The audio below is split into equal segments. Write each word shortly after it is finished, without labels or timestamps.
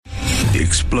The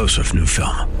explosive new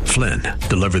film, Flynn,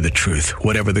 deliver the truth,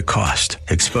 whatever the cost,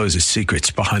 exposes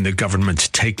secrets behind the government's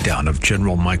takedown of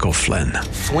General Michael Flynn.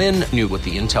 Flynn knew what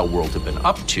the intel world had been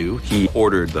up to. He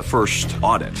ordered the first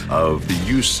audit of the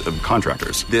use of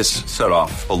contractors. This set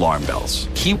off alarm bells.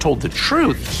 He told the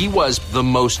truth. He was the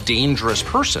most dangerous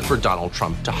person for Donald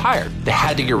Trump to hire. They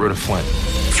had to get rid of Flynn.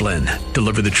 Flynn,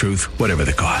 deliver the truth, whatever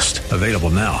the cost. Available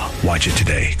now. Watch it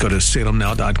today. Go to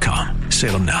salemnow.com.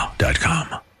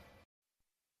 salemnow.com.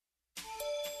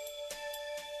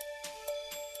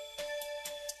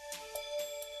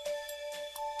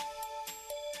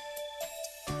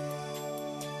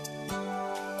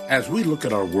 As we look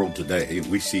at our world today,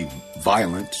 we see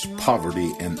violence,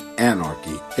 poverty, and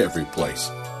anarchy every place.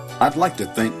 I'd like to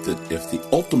think that if the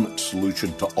ultimate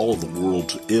solution to all the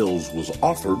world's ills was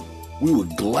offered, we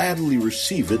would gladly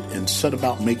receive it and set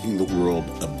about making the world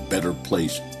a better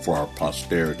place for our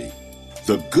posterity.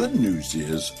 The good news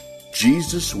is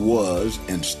Jesus was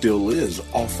and still is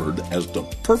offered as the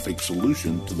perfect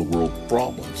solution to the world's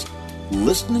problems.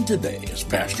 Listening today as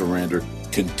Pastor Rander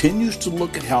continues to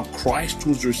look at how Christ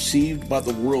was received by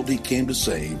the world he came to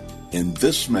save in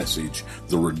this message,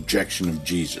 The Rejection of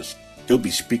Jesus. He'll be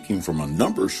speaking from a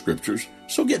number of scriptures,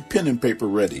 so get pen and paper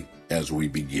ready as we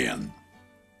begin.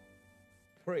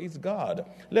 Praise God.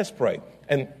 Let's pray.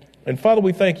 And Father,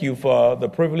 we thank you for the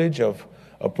privilege of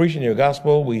preaching your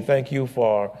gospel. We thank you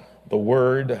for the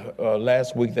word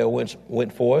last week that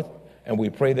went forth. And we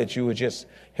pray that you would just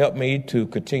help me to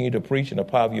continue to preach in the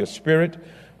power of your Spirit,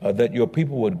 that your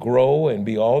people would grow and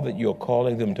be all that you're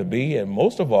calling them to be. And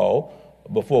most of all,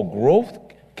 before growth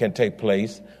can take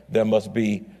place, there must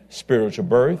be spiritual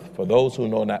birth. For those who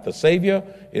know not the Savior,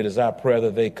 it is our prayer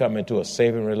that they come into a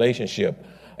saving relationship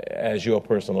as your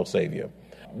personal Savior.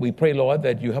 We pray, Lord,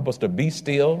 that you help us to be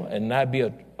still and not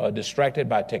be distracted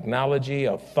by technology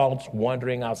or thoughts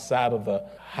wandering outside of the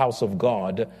house of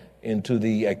God into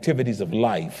the activities of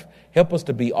life. Help us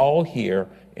to be all here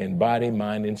in body,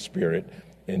 mind, and spirit.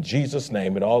 In Jesus'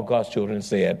 name, and all God's children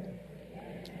said.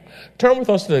 Turn with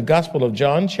us to the Gospel of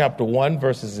John, chapter 1,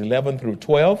 verses 11 through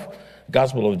 12.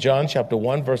 Gospel of John, chapter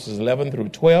 1, verses 11 through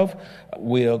 12.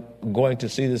 We're going to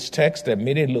see this text that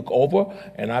many look over,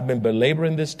 and I've been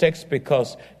belaboring this text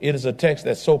because it is a text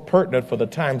that's so pertinent for the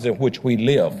times in which we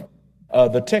live.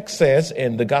 The text says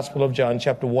in the Gospel of John,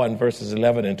 chapter 1, verses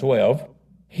 11 and 12,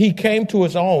 he came to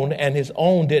his own, and his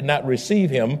own did not receive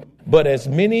him. But as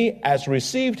many as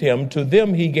received him, to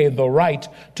them he gave the right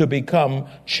to become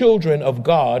children of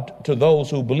God, to those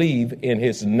who believe in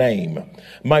his name.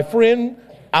 My friend,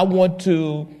 I want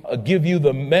to give you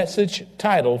the message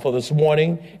title for this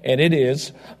morning, and it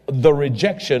is The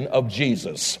Rejection of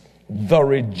Jesus. The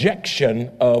Rejection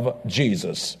of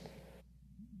Jesus.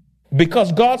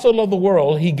 Because God so loved the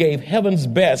world, he gave heaven's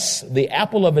best, the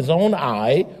apple of his own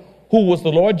eye, who was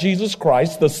the Lord Jesus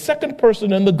Christ, the second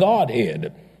person in the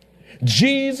Godhead.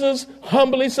 Jesus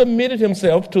humbly submitted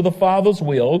himself to the Father's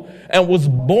will and was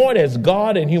born as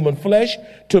God in human flesh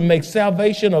to make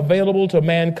salvation available to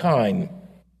mankind.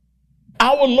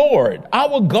 Our Lord,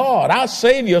 our God, our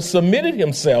Savior submitted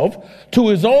himself to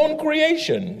his own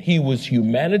creation. He was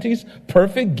humanity's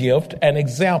perfect gift and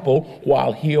example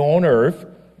while here on earth.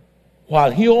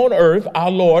 While here on earth,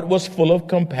 our Lord was full of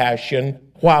compassion.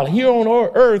 While here on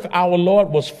earth, our Lord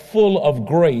was full of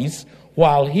grace.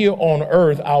 While here on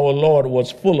earth, our Lord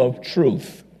was full of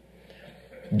truth.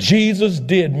 Jesus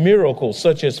did miracles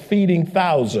such as feeding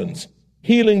thousands,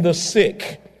 healing the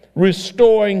sick,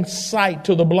 restoring sight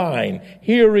to the blind,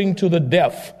 hearing to the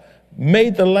deaf,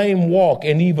 made the lame walk,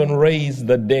 and even raised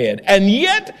the dead. And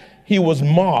yet he was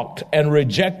mocked and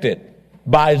rejected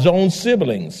by his own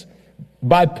siblings,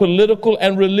 by political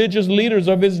and religious leaders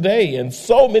of his day, and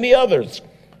so many others.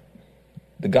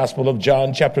 The Gospel of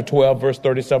John, chapter 12, verse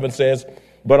 37 says,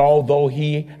 but although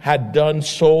he had done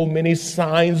so many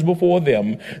signs before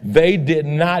them, they did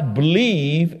not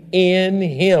believe in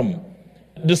him.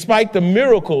 Despite the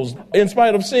miracles, in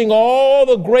spite of seeing all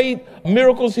the great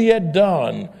miracles he had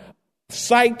done,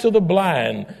 sight to the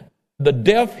blind, the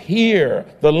deaf hear,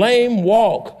 the lame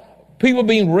walk, people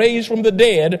being raised from the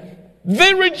dead,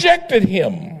 they rejected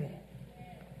him.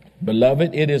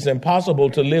 Beloved, it is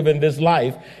impossible to live in this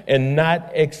life and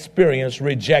not experience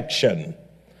rejection.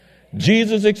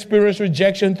 Jesus experienced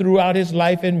rejection throughout his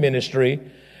life and ministry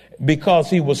because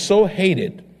he was so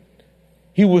hated.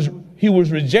 He was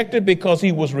rejected because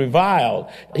he was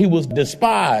reviled. He was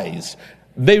despised.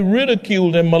 They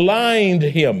ridiculed and maligned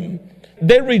him.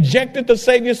 They rejected the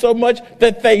Savior so much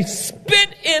that they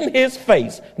spit in his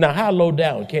face. Now, how low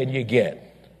down can you get?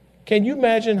 Can you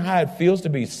imagine how it feels to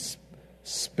be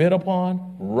spit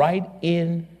upon right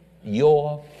in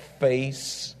your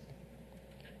face.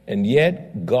 And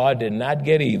yet, God did not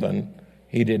get even.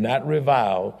 He did not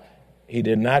revile. He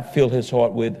did not fill his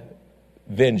heart with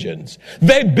vengeance.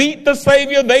 They beat the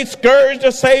Savior. They scourged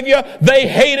the Savior. They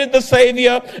hated the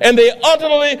Savior. And they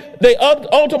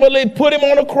ultimately put him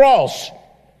on a cross.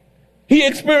 He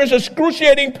experienced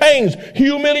excruciating pains,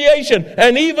 humiliation,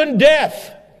 and even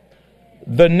death.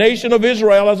 The nation of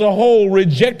Israel as a whole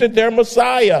rejected their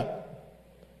Messiah.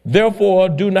 Therefore,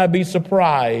 do not be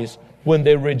surprised when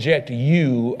they reject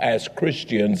you as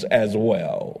Christians as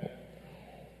well.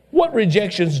 What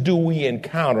rejections do we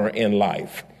encounter in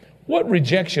life? What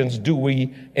rejections do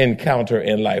we encounter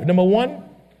in life? Number one,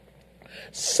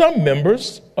 some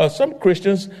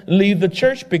Christians leave the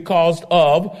church because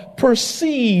of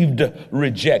perceived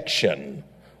rejection.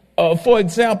 For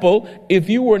example, if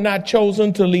you were not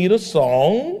chosen to lead a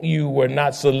song, you were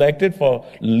not selected for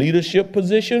leadership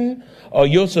position, or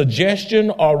your suggestion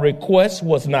or request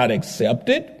was not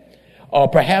accepted, or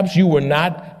perhaps you were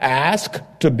not asked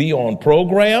to be on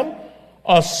program,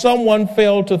 or someone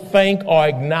failed to thank or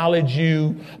acknowledge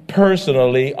you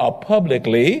personally or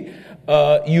publicly,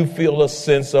 you feel a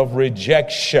sense of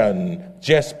rejection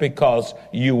just because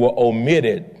you were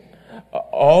omitted,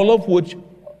 all of which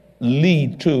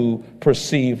lead to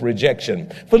perceived rejection.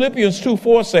 Philippians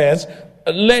 2:4 says,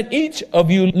 let each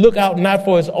of you look out not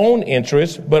for his own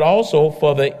interest, but also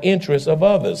for the interest of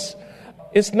others.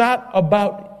 It's not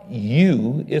about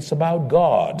you, it's about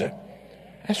God.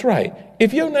 That's right.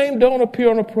 If your name don't appear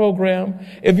on a program,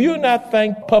 if you're not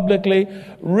thanked publicly,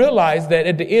 realize that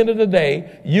at the end of the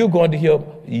day, you're going to hear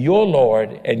your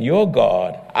Lord and your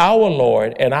God, our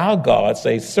Lord and our God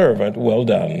say, servant, well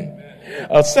done.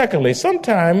 Secondly,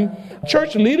 sometimes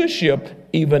church leadership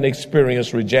even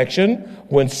experience rejection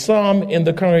when some in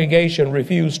the congregation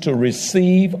refuse to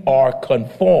receive or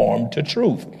conform to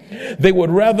truth. They would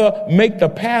rather make the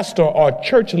pastor or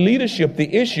church leadership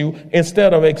the issue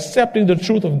instead of accepting the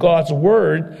truth of God's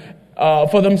word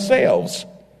for themselves.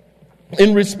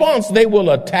 In response, they will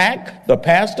attack the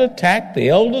pastor, attack the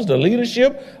elders, the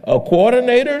leadership,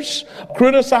 coordinators,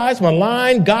 criticize,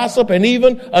 malign, gossip, and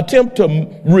even attempt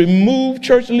to remove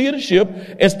church leadership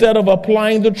instead of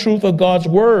applying the truth of God's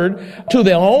word to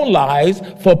their own lives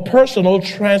for personal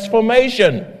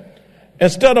transformation.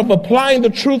 Instead of applying the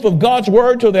truth of God's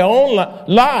word to their own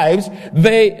lives,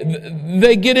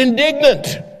 they get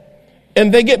indignant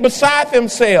and they get beside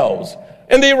themselves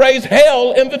and they raise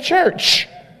hell in the church.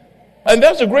 And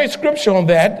there's a great scripture on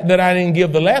that I didn't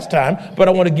give the last time, but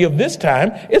I want to give this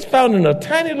time. It's found in a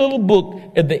tiny little book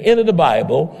at the end of the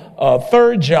Bible,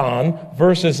 3 John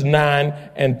verses 9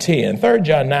 and 10. 3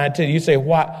 John 9, 10. You say,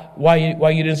 why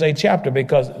you didn't say chapter?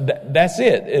 Because that's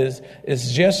it.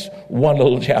 It's just one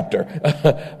little chapter.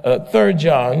 3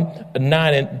 John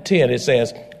 9 and 10, it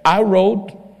says, I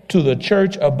wrote to the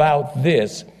church about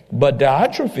this, but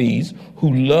Diotrephes,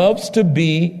 who loves to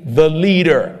be the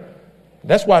leader.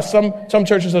 That's why some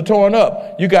churches are torn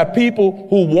up. You got people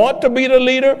who want to be the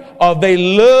leader, or they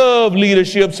love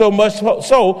leadership so much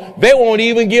so they won't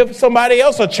even give somebody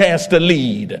else a chance to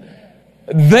lead.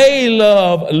 They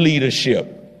love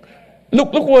leadership.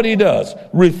 Look what he does.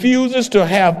 Refuses to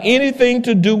have anything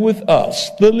to do with us,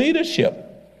 the leadership,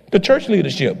 the church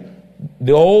leadership,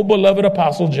 the old beloved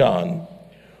Apostle John.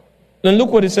 Then look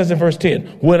what it says in verse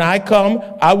 10. When I come,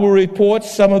 I will report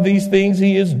some of these things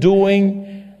he is doing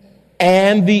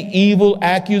and the evil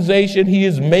accusation he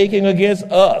is making against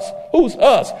us. Who's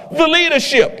us? The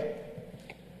leadership.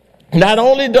 Not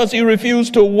only does he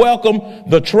refuse to welcome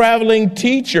the traveling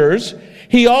teachers,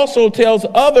 he also tells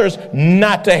others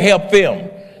not to help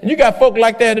them. You got folk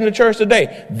like that in the church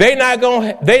today. They're not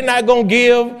going to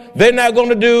give, they're not going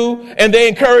to do, and they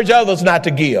encourage others not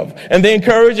to give, and they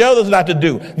encourage others not to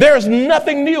do. There's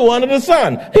nothing new under the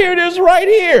sun. Here it is right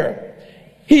here.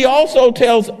 He also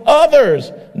tells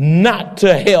others not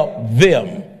to help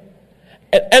them.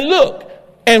 And look,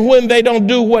 and when they don't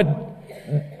do what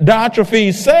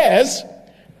Diotrephes says,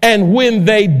 and when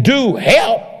they do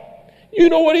help, you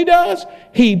know what he does?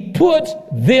 He puts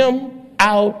them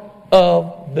out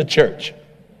of the church.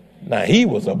 Now, he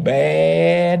was a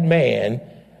bad man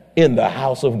in the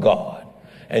house of God.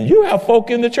 And you have folk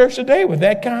in the church today with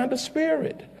that kind of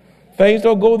spirit. Things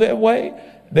don't go their way.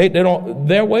 They don't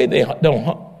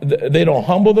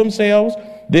humble themselves.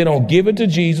 They don't give it to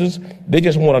Jesus. They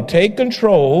just want to take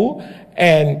control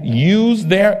and use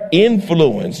their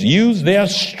influence, use their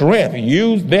strength,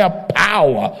 use their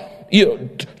power,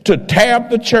 to tear up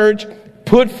the church,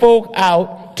 put folk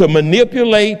out, to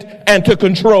manipulate and to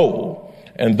control.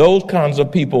 And those kinds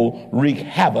of people wreak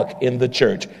havoc in the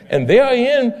church. And they are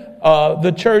in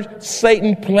the church.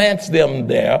 Satan plants them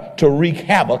there to wreak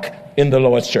havoc in the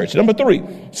Lord's church. Number 3,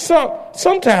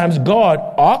 sometimes God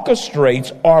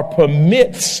orchestrates or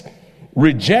permits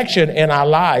rejection in our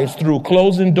lives through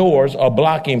closing doors or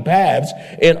blocking paths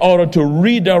in order to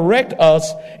redirect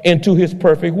us into his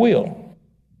perfect will.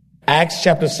 Acts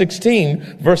chapter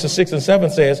 16, verses 6 and 7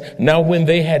 says, "Now when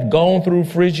they had gone through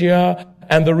Phrygia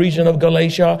and the region of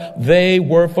Galatia, they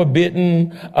were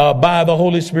forbidden by the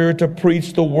Holy Spirit to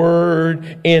preach the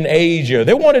word in Asia."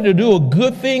 They wanted to do a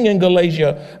good thing in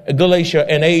Galatia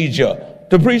and Asia,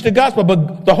 to preach the gospel,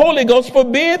 but the Holy Ghost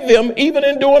forbid them even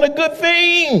in doing a good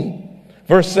thing.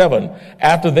 Verse 7,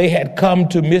 after they had come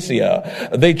to Mysia,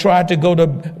 they tried to go to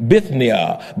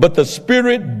Bithynia, but the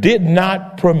Spirit did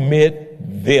not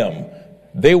permit them.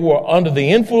 They were under the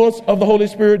influence of the Holy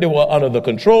Spirit. They were under the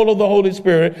control of the Holy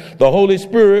Spirit. The Holy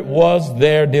Spirit was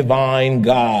their divine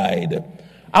guide.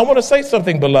 I want to say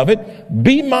something, beloved.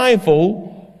 Be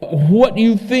mindful, what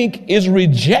you think is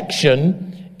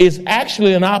rejection is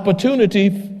actually an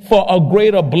opportunity for a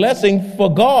greater blessing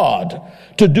for God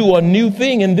to do a new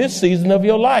thing in this season of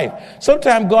your life.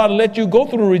 Sometimes God let you go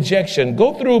through rejection,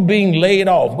 go through being laid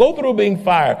off, go through being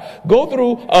fired, go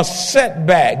through a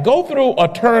setback, go through a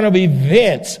turn of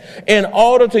events in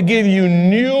order to give you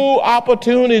new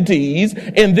opportunities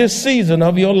in this season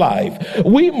of your life.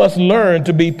 We must learn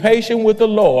to be patient with the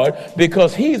Lord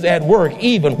because he's at work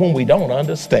even when we don't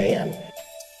understand.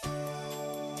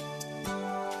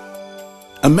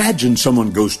 Imagine someone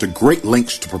goes to great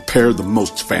lengths to prepare the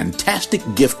most fantastic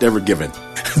gift ever given.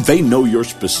 They know your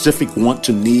specific wants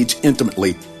and needs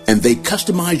intimately, and they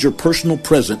customize your personal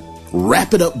present,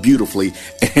 wrap it up beautifully,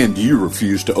 and you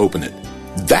refuse to open it.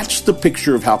 That's the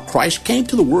picture of how Christ came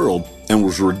to the world and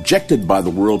was rejected by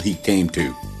the world he came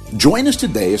to. Join us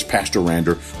today as Pastor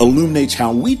Rander illuminates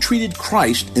how we treated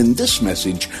Christ in this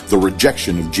message, The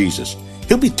Rejection of Jesus.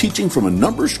 He'll be teaching from a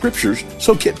number of scriptures,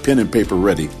 so get pen and paper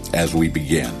ready as we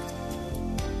begin.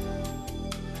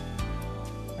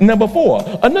 Number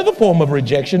 4, another form of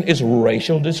rejection is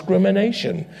racial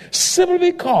discrimination,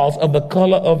 simply because of the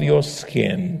color of your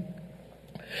skin.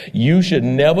 You should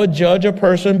never judge a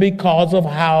person because of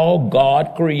how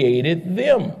God created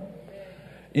them.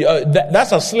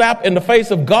 That's a slap in the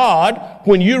face of God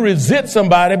when you resent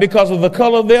somebody because of the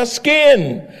color of their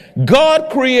skin. God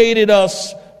created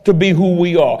us to be who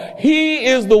we are. He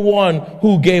is the one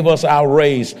who gave us our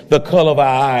race, the color of our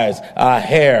eyes, our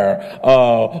hair,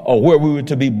 or where we were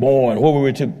to be born, where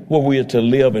we were to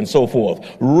live, and so forth.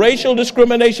 Racial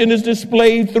discrimination is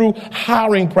displayed through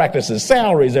hiring practices,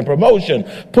 salaries and promotion,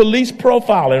 police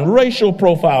profiling, racial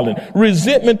profiling,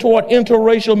 resentment toward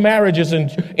interracial marriages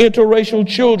and interracial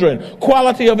children,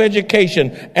 quality of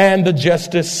education, and the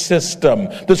justice system.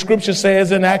 The scripture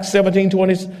says in Acts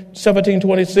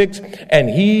 17:26, and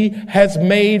he has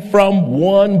made from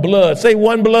one blood. Say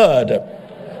one blood.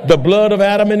 The blood of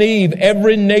Adam and Eve,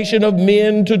 every nation of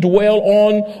men to dwell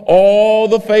on all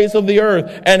the face of the earth,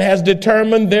 and has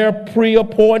determined their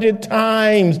pre-appointed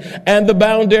times and the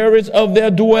boundaries of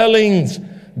their dwellings.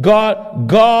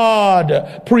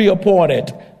 God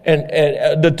pre-appointed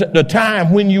and the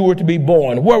time when you were to be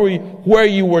born, where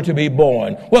you were to be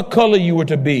born, what color you were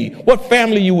to be, what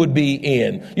family you would be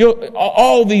in,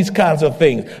 all these kinds of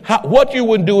things, what you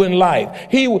would do in life.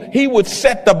 He would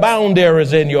set the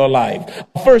boundaries in your life.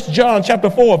 1 John chapter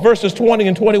 4 verses 20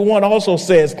 and 21 also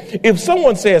says, if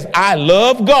someone says, I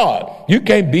love God, you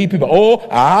can't beat people. Oh,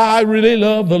 I really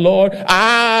love the Lord.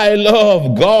 I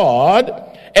love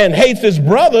God, and hates his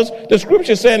brothers. The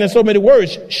scripture saying in so many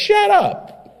words, shut up.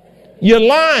 You're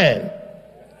lying.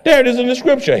 There it is in the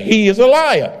scripture. He is a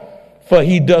liar. For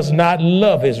he does not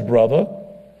love his brother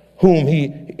whom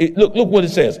look what it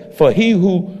says. For he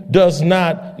who does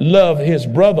not love his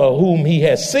brother whom he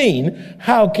has seen,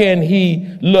 how can he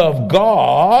love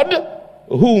God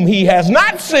whom he has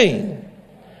not seen?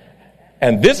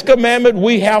 And this commandment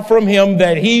we have from him,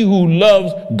 that he who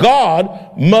loves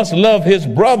God must love his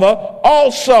brother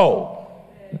also.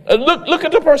 Look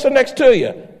at the person next to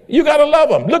you. You got to love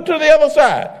them. Look to the other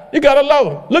side. You got to love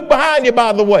them. Look behind you,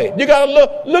 by the way. You got to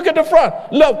look at the front.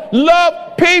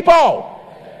 Love people.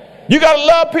 You got to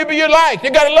love people you like.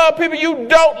 You got to love people you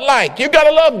don't like. You got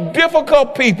to love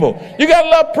difficult people. You got to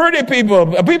love pretty people.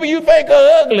 People you think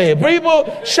are ugly.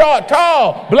 People short,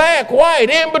 tall, black, white,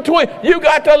 in between. You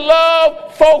got to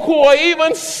love folk who are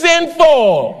even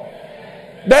sinful.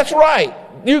 That's right.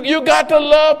 You got to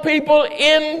love people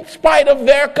in spite of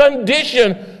their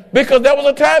condition. Because there was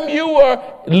a time you were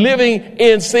living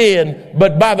in sin,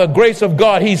 but by the grace of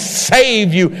God, he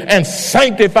saved you and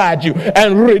sanctified you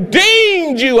and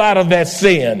redeemed you out of that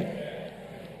sin.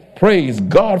 Praise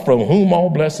God, from whom all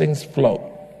blessings flow.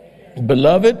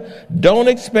 Beloved, don't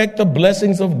expect the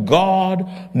blessings of God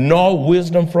nor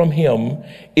wisdom from him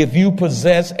if you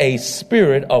possess a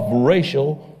spirit of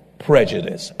racial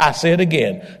prejudice. I say it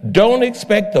again. Don't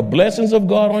expect the blessings of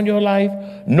God on your life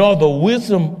nor the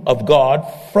wisdom of God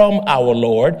from our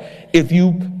Lord if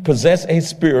you possess a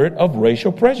spirit of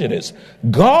racial prejudice.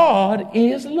 God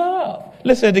is love.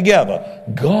 Let's say it together.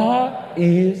 God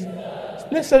is love.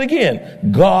 Let's say it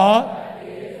again. God.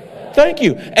 Thank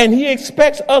you. And he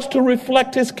expects us to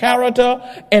reflect his character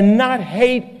and not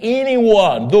hate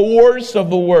anyone, the worst of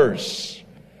the worst.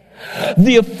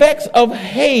 The effects of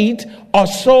hate are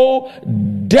so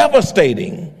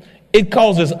devastating. It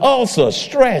causes ulcers,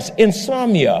 stress,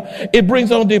 insomnia. It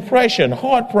brings on depression,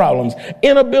 heart problems,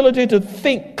 inability to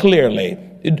think clearly.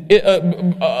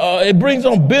 It brings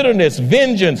on bitterness,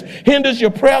 vengeance, hinders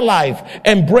your prayer life,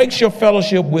 and breaks your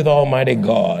fellowship with Almighty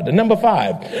God. And number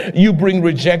 5, you bring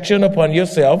rejection upon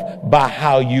yourself by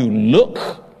how you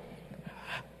look,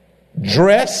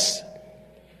 dress,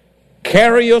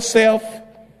 carry yourself,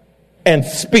 and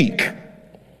speak.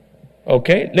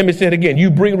 Okay, let me say it again. You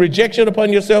bring rejection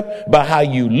upon yourself by how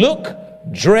you look,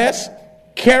 dress,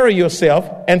 carry yourself,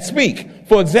 and speak.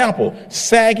 For example,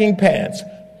 sagging pants,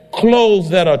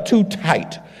 clothes that are too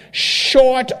tight,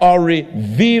 short or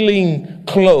revealing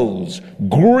clothes,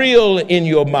 grill in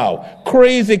your mouth,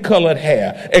 crazy colored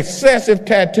hair, excessive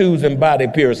tattoos and body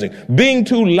piercing, being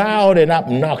too loud and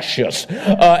obnoxious,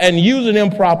 and using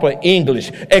improper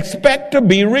English. Expect to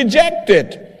be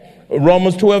rejected.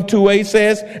 Romans 12:2-8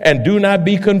 says, and do not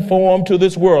be conformed to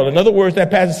this world. In other words,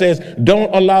 that passage says,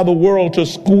 don't allow the world to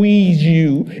squeeze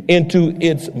you into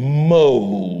its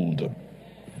mold.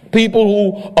 People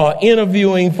who are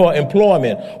interviewing for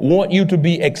employment want you to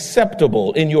be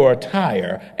acceptable in your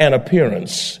attire and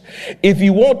appearance. If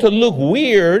you want to look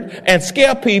weird and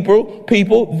scare people,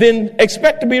 then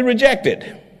expect to be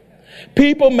rejected.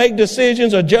 People make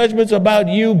decisions or judgments about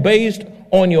you based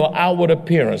on your outward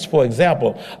appearance. For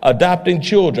example, adopting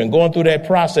children, going through that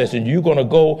process, and you're going to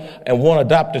go and want to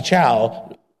adopt a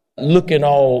child looking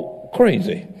all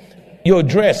crazy. Your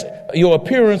dress, your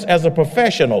appearance as a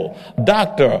professional,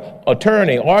 doctor,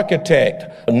 attorney,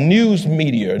 architect, news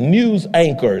media, news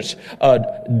anchors,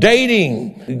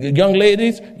 dating. Young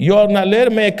ladies, you ought not let a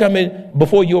man come in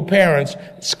before your parents,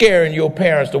 scaring your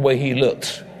parents the way he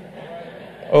looks.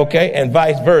 Okay, and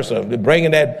vice versa. They're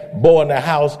bringing that boy in the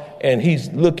house and he's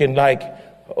looking like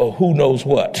who knows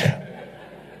what.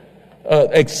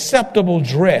 Acceptable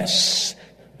dress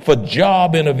for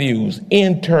job interviews,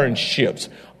 internships,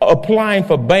 applying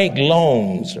for bank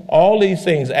loans. All these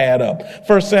things add up.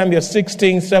 1 Samuel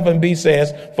 16:7b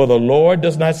says, for the Lord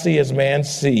does not see as man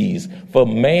sees, for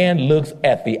man looks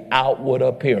at the outward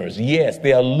appearance. Yes,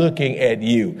 they are looking at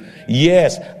you.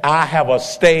 Yes, I have a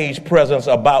stage presence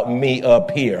about me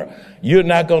up here. You're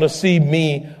not going to see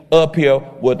me up here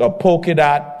with a polka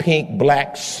dot pink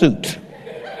black suit.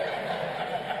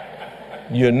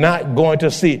 You're not going to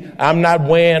see. I'm not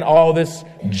wearing all this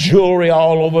jewelry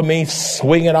all over me,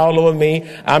 swinging all over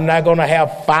me. I'm not going to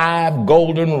have 5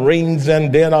 golden rings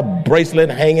and then a bracelet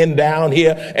hanging down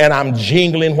here and I'm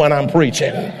jingling when I'm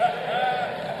preaching.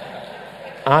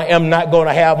 I am not going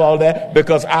to have all that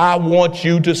because I want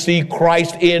you to see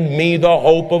Christ in me, the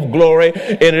hope of glory.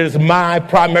 It is my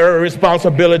primary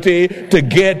responsibility to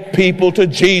get people to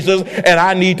Jesus, and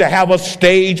I need to have a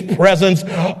stage presence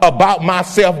about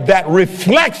myself that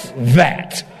reflects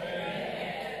that.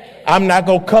 I'm not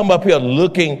going to come up here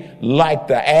looking like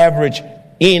the average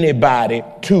anybody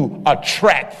to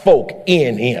attract folk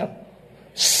in here.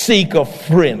 Seeker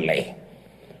friendly.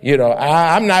 You know,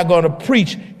 I'm not going to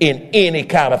preach in any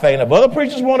kind of thing. If other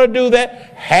preachers want to do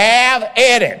that, have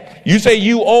at it. You say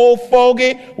you old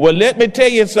fogey? Well, let me tell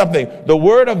you something. The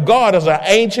Word of God is an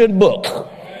ancient book.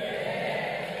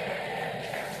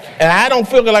 And I don't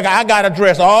feel like I got to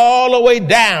dress all the way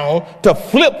down to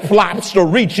flip-flops to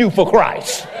reach you for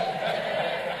Christ.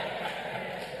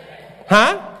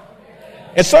 Huh?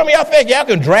 And some of y'all think y'all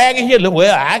can drag it here.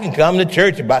 Well, I can come to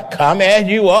church, but come as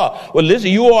you are. Well, listen,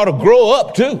 you ought to grow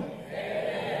up too.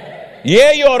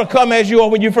 Yeah, you ought to come as you are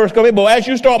when you first come in. But as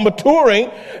you start maturing,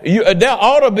 there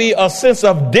ought to be a sense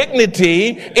of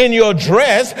dignity in your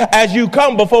dress as you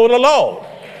come before the Lord.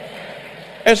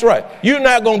 That's right. You're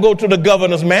not going to go to the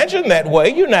governor's mansion that way.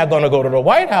 You're not going to go to the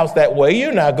White House that way.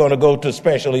 You're not going to go to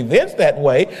special events that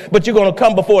way. But you're going to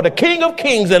come before the King of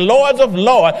Kings and Lords of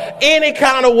Lords any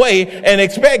kind of way and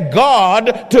expect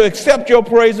God to accept your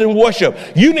praise and worship.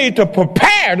 You need to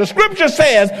prepare. The scripture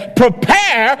says,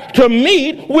 prepare to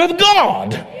meet with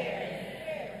God.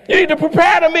 You need to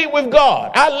prepare to meet with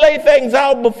God. I lay things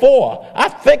out before. I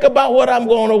think about what I'm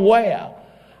going to wear.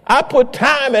 I put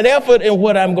time and effort in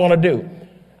what I'm going to do.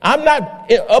 I'm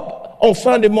not up on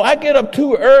Sunday morning. I get up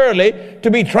too early to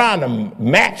be trying to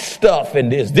match stuff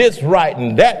and this right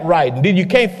and that right. And then you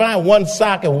can't find one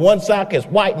sock and one sock is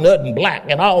white and other and black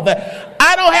and all that.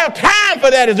 I don't have time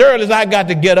for that as early as I got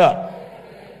to get up.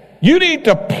 You need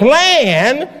to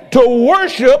plan to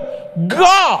worship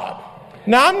God.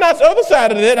 Now, I'm not the other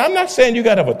side of that. I'm not saying you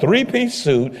got to have a three-piece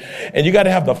suit and you got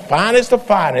to have the finest of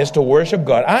finest to worship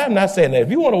God. I am not saying that.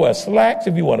 If you want to wear slacks,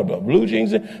 if you want to wear blue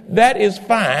jeans, that is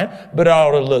fine, but it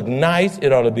ought to look nice.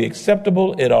 It ought to be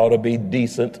acceptable. It ought to be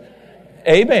decent.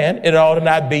 Amen. It ought to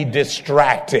not be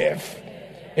distractive.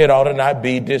 It ought to not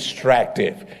be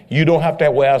distractive. You don't have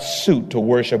to wear a suit to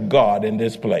worship God in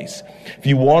this place. If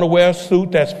you want to wear a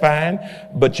suit, that's fine,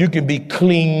 but you can be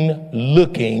clean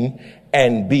looking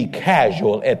and be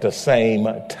casual at the same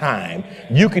time.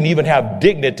 You can even have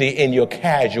dignity in your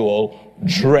casual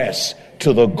dress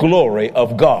to the glory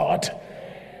of God.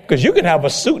 Because you can have a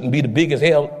suit and be the biggest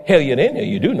hellion in there.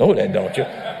 You do know that, don't you?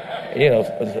 You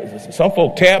know, some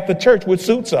folk tear up the church with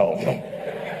suits on.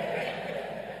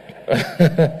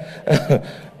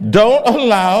 Don't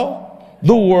allow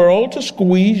the world to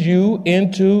squeeze you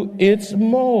into its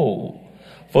mold.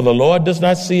 For the Lord does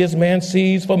not see as man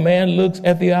sees, for man looks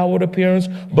at the outward appearance,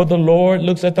 but the Lord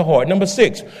looks at the heart. Number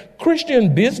 6,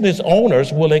 Christian business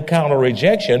owners will encounter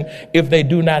rejection if they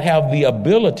do not have the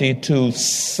ability to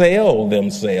sell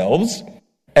themselves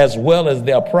as well as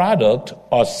their product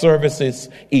or services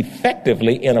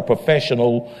effectively in a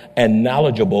professional and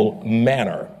knowledgeable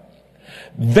manner.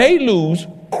 They lose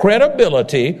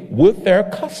credibility with their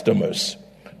customers.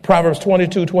 Proverbs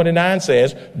 22:29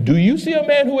 says, do you see a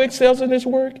man who excels in his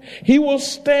work? He will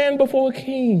stand before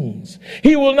kings.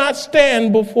 He will not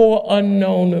stand before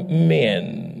unknown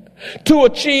men. To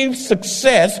achieve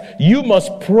success, you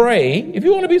must pray. If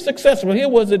you want to be successful,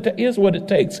 here's what it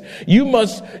takes. You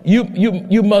must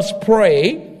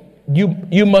pray.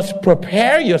 You must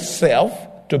prepare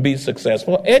yourself to be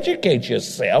successful. Educate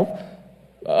yourself.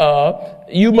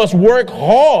 You must work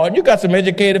hard. You got some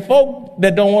educated folk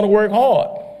that don't want to work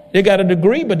hard. They got a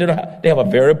degree, but they have a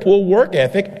very poor work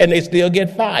ethic, and they still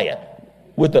get fired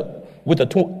with a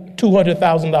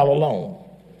 $200,000 loan.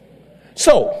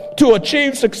 So, to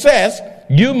achieve success,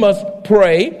 you must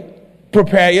pray,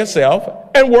 prepare yourself,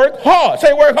 and work hard.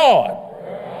 Say, work hard.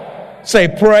 Say,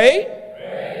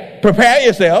 pray, prepare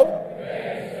yourself,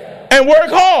 and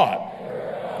work hard.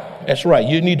 That's right.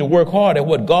 You need to work hard at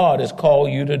what God has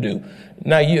called you to do.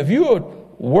 Now, if you're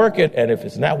working, and if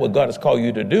it's not what God has called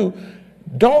you to do,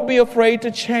 don't be afraid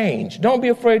to change. Don't be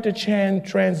afraid to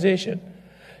transition.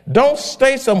 Don't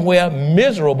stay somewhere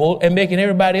miserable and making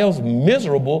everybody else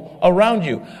miserable around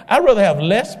you. I'd rather have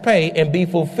less pay and be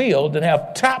fulfilled than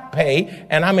have top pay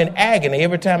and I'm in agony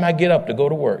every time I get up to go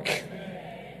to work.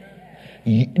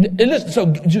 Listen,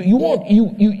 so you want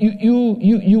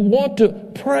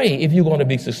to pray if you want to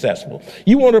be successful.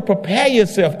 You want to prepare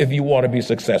yourself if you want to be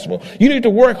successful. You need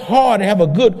to work hard and have a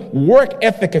good work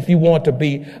ethic if you want to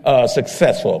be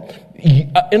successful.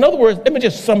 In other words, let me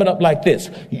just sum it up like this.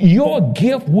 Your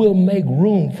gift will make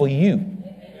room for you.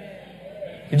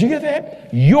 Did you get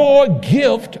that? Your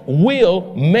gift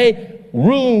will make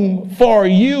room for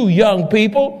you, young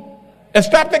people. And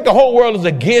stop thinking the whole world is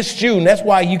against you, and that's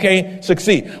why you can't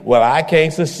succeed. Well, I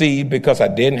can't succeed because I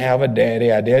didn't have a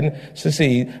daddy. I didn't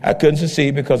succeed. I couldn't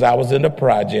succeed because I was in the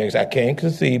projects. I can't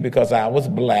succeed because I was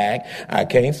black. I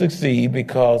can't succeed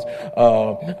because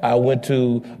I went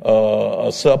to a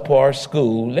subpar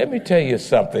school. Let me tell you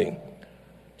something.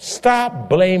 Stop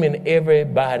blaming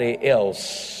everybody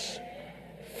else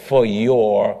for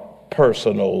your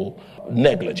personal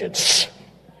negligence.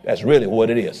 That's really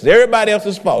what it is. It's everybody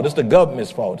else's fault. It's the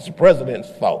government's fault. It's the president's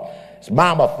fault. It's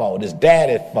mama's fault. It's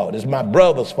daddy's fault. It's my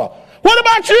brother's fault. What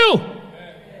about you?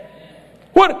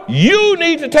 What you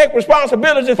need to take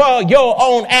responsibility for your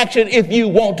own action if you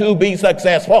want to be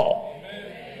successful.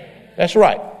 That's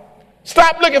right.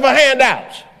 Stop looking for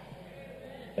handouts.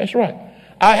 That's right.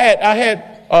 I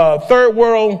had third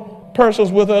world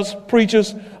persons with us,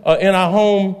 preachers in our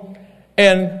home,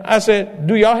 and I said,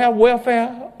 "Do y'all have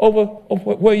welfare over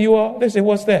where you are?" They said,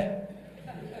 "What's that?"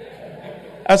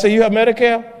 I said, "You have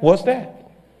Medicare?" "What's that?"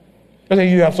 I said,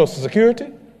 "You have Social Security?"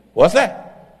 "What's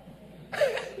that?"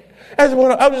 I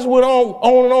just went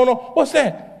on and on. What's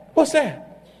that? What's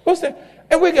that? What's that?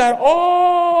 And we got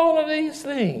all of these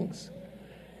things.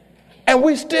 And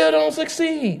we still don't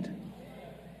succeed.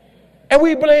 And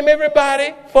we blame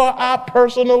everybody for our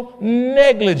personal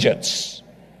negligence.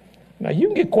 Now, you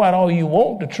can get quiet all you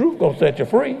want. The truth going to set you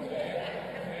free.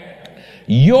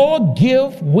 Your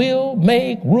gift will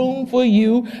make room for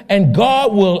you, and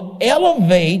God will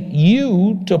elevate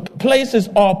you to places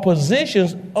or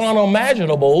positions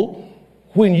unimaginable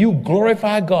when you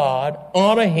glorify God,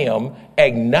 honor Him,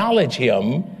 acknowledge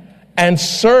Him, and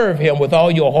serve Him with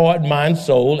all your heart, mind,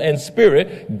 soul, and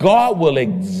spirit. God will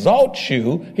exalt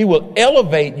you. He will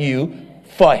elevate you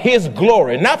for His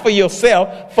glory, not for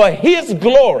yourself, for His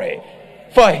glory.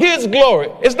 For His glory.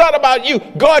 It's not about you.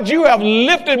 God, you have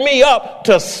lifted me up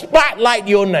to spotlight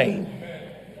your name,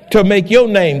 to make your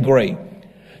name great.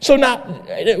 So now,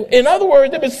 in other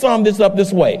words, let me sum this up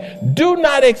this way. Do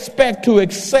not expect to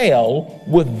excel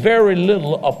with very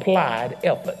little applied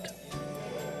effort.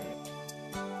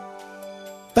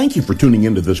 Thank you for tuning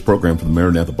into this program from the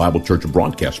Maranatha Bible Church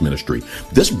Broadcast Ministry.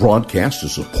 This broadcast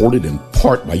is supported in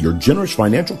part by your generous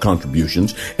financial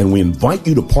contributions, and we invite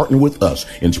you to partner with us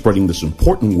in spreading this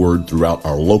important word throughout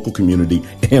our local community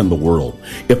and the world.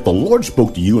 If the Lord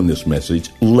spoke to you in this message,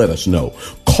 let us know.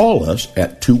 Call us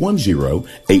at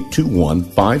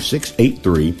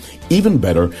 210-821-5683. Even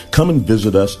better, come and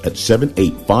visit us at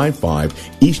 7855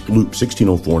 East Loop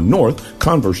 1604 North,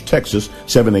 Converse, Texas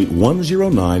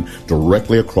 78109,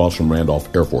 directly across from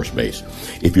Randolph Air Force Base.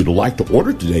 If you'd like to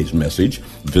order today's message,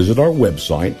 visit our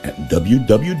website at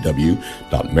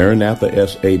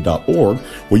www.maranathasa.org,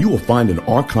 where you will find an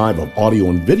archive of audio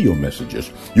and video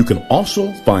messages. You can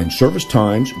also find service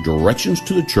times, directions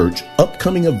to the church,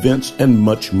 upcoming events, and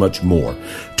much, much more.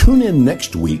 Tune in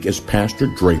next week as Pastor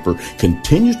Draper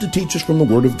continues to teach us from the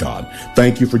Word of God.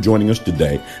 Thank you for joining us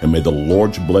today, and may the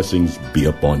Lord's blessings be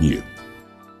upon you.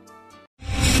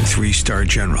 3-star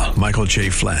General Michael J.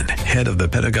 Flynn, head of the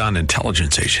Pentagon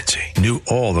Intelligence Agency, knew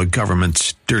all the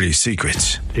government's dirty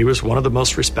secrets. He was one of the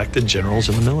most respected generals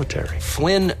in the military.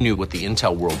 Flynn knew what the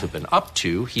intel world had been up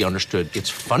to. He understood its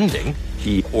funding.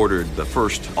 He ordered the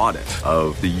first audit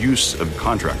of the use of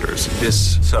contractors.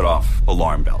 This set off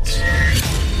alarm bells.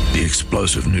 The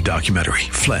explosive new documentary,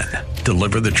 Flynn,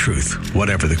 Deliver the Truth,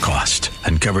 Whatever the Cost,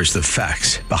 uncovers the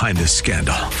facts behind this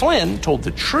scandal. Flynn told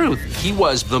the truth. He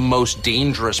was the most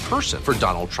dangerous person for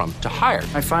Donald Trump to hire.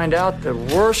 I find out the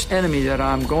worst enemy that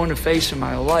I'm going to face in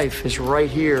my life is right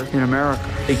here in America.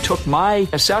 They took my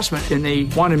assessment and they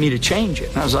wanted me to change it.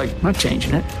 And I was like, I'm not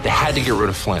changing it. They had to get rid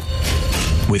of Flynn.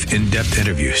 With in-depth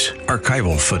interviews,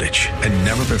 archival footage, and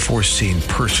never-before-seen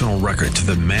personal records of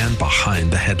the man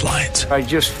behind the headlines. I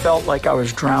just felt like I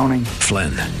was drowning.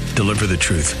 Flynn, Deliver the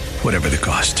Truth, Whatever the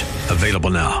Cost.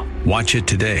 Available now. Watch it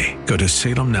today. Go to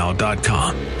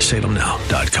salemnow.com.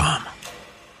 salemnow.com.